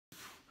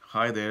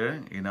Hi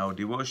there. In our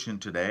devotion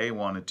today, I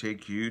want to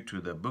take you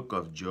to the book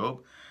of Job,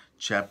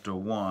 chapter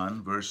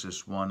 1,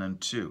 verses 1 and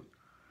 2.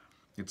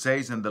 It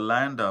says, "In the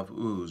land of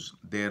Uz,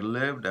 there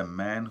lived a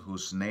man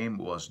whose name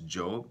was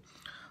Job.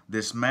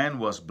 This man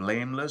was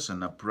blameless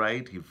and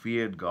upright. He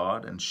feared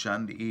God and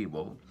shunned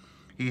evil.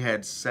 He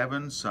had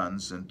 7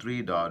 sons and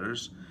 3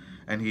 daughters,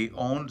 and he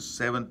owned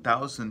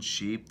 7,000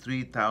 sheep,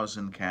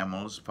 3,000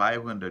 camels,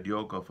 500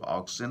 yoke of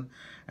oxen,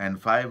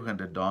 and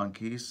 500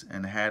 donkeys,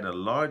 and had a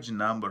large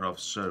number of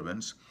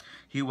servants.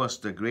 He was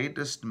the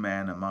greatest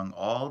man among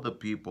all the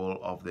people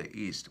of the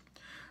East."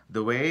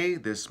 The way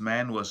this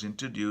man was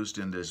introduced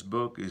in this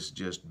book is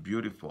just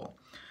beautiful.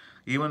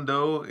 Even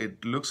though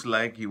it looks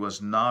like he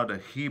was not a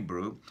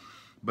Hebrew,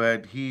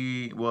 but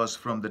he was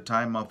from the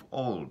time of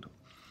old.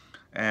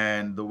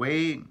 And the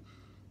way,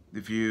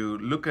 if you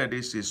look at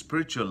his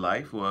spiritual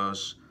life,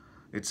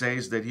 it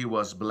says that he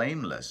was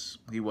blameless,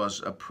 he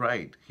was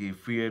upright, he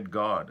feared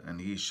God,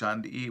 and he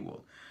shunned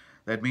evil.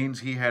 That means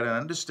he had an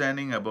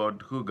understanding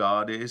about who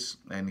God is,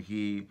 and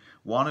he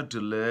wanted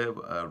to live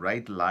a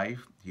right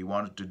life. He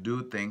wanted to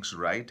do things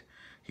right.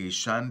 He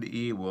shunned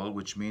evil,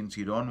 which means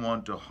he don't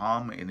want to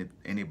harm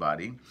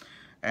anybody.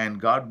 And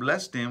God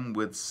blessed him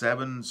with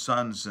 7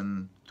 sons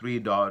and 3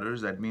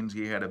 daughters. That means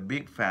he had a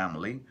big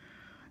family.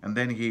 And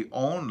then he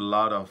owned a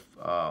lot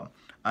of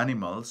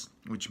animals,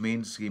 which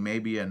means he may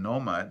be a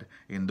nomad.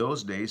 In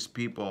those days,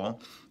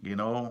 people,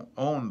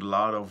 owned a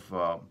lot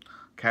of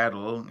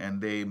cattle, and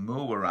they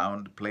move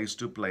around place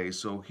to place.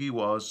 So he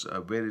was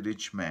a very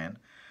rich man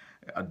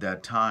at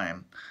that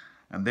time.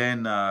 And then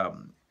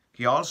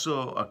he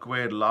also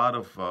acquired a lot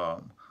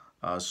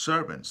of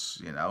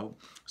servants,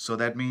 So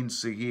that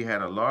means he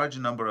had a large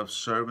number of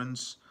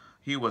servants.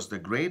 He was the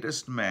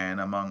greatest man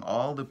among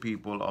all the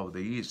people of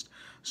the East.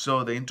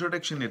 So the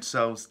introduction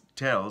itself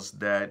tells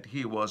that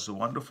he was a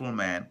wonderful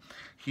man.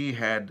 He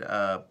had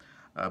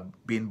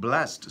been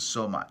blessed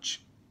so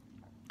much.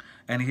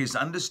 And his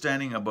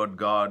understanding about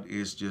God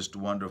is just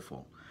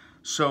wonderful.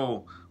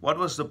 So what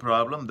was the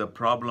problem? The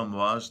problem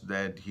was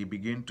that he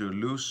began to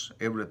lose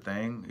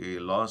everything. He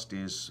lost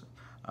his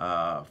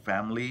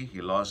family,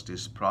 he lost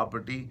his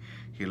property,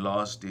 he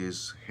lost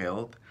his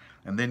health.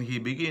 And then he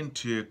began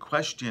to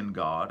question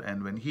God.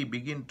 And when he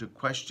began to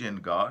question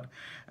God,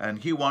 and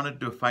he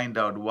wanted to find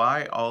out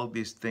why all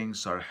these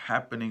things are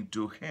happening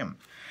to him.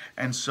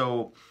 And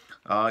so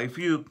if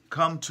you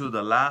come to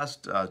the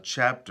last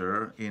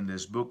chapter in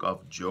this book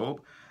of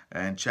Job,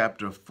 and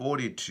chapter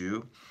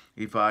 42,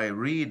 if I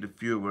read a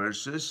few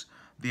verses,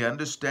 the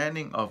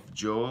understanding of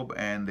Job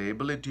and the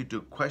ability to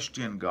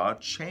question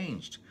God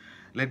changed.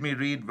 Let me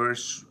read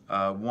verse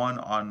 1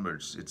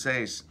 onwards. It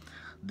says,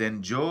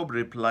 "Then Job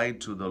replied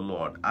to the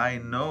Lord, 'I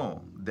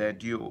know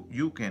that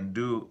you can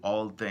do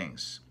all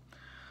things.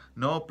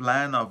 No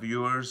plan of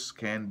yours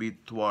can be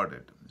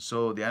thwarted.'"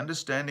 So the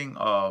understanding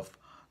of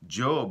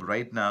Job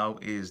right now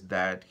is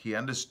that he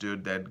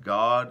understood that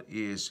God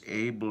is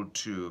able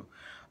to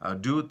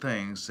do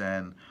things,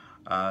 and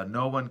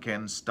no one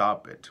can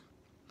stop it.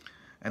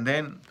 And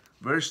then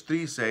verse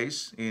 3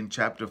 says in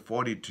chapter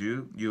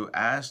 42, "You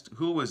asked,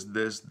 'Who is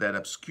this that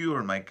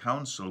obscure my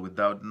counsel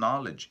without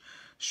knowledge?'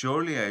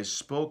 Surely I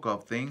spoke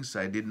of things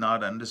I did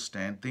not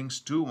understand, things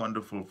too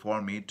wonderful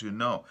for me to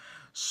know."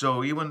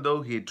 So even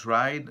though he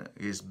tried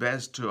his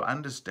best to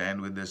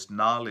understand with this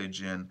knowledge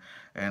and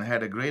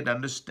had a great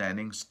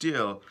understanding,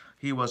 still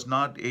he was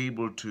not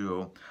able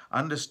to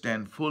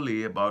understand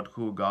fully about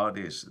who God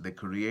is, the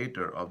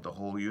creator of the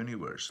whole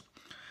universe.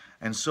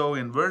 And so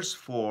in verse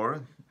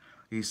 4,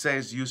 he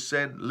says, "You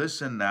said,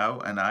 'Listen now,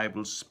 and I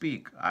will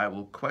speak. I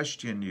will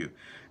question you,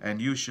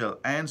 and you shall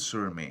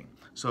answer me.'"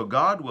 So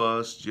God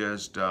was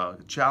just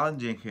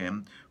challenging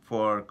him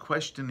for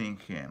questioning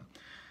him.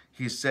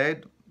 He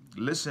said,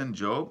 "Listen,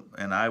 Job,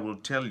 and I will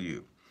tell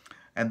you."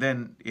 And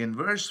then in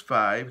verse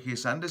 5,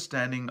 his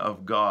understanding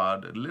of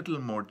God a little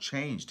more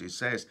changed. He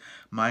says,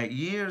 "My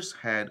ears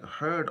had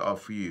heard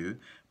of you,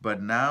 but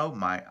now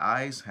my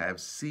eyes have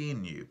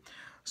seen you."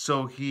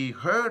 So he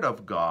heard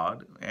of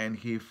God and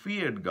he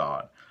feared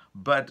God.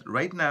 But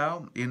right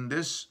now in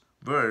this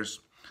verse,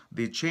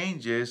 the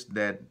change is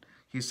that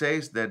he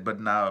says that, "But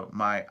now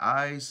my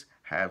eyes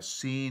have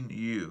seen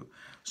you."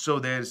 So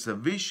there's a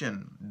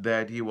vision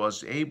that he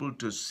was able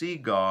to see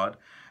God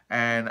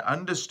and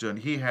understood.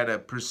 He had a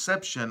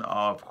perception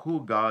of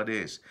who God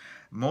is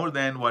more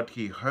than what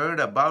he heard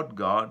about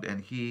God,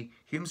 and he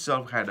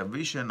himself had a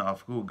vision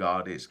of who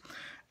God is.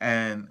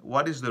 And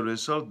what is the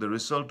result? The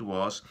result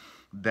was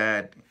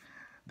that,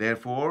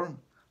 "Therefore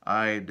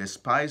I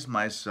despise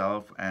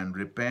myself and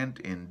repent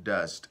in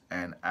dust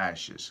and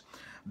ashes."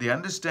 The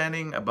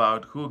understanding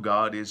about who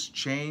God is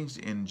changed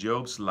in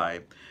Job's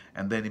life,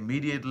 and then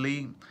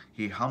immediately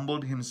he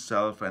humbled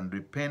himself and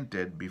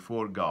repented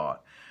before God.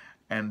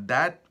 And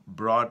that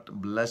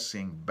brought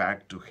blessing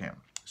back to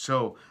him.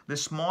 So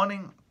this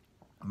morning,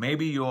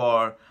 maybe you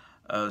are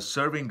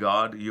serving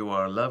God, you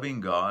are loving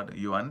God,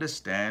 you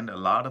understand a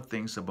lot of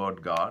things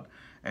about God,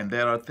 and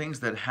there are things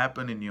that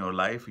happen in your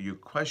life, you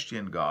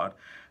question God.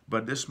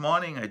 But this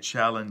morning I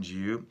challenge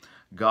you,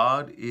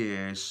 God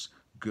is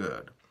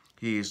good.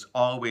 He is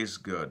always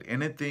good.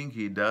 Anything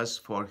He does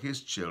for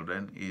His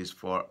children is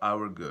for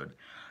our good.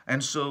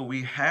 And so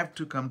we have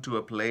to come to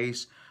a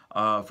place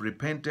of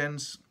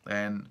repentance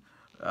and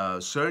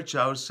search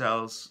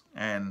ourselves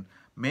and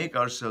make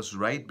ourselves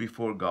right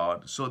before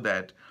God so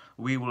that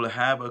we will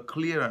have a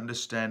clear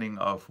understanding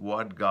of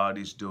what God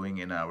is doing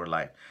in our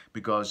life,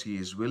 because He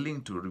is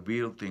willing to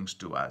reveal things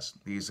to us.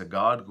 He is a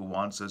God who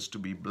wants us to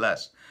be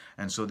blessed.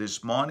 And so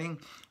this morning,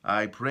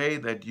 I pray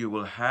that you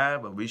will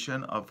have a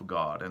vision of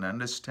God, an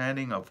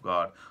understanding of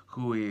God,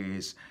 who He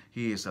is.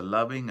 He is a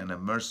loving and a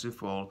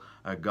merciful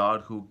a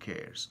God who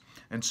cares.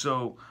 And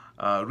so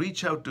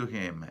reach out to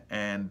Him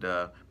and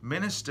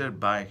minister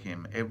by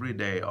Him every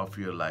day of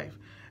your life,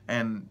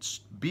 and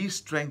be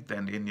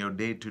strengthened in your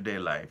day-to-day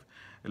life.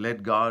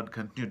 Let God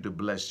continue to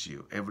bless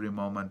you every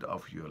moment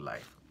of your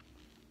life.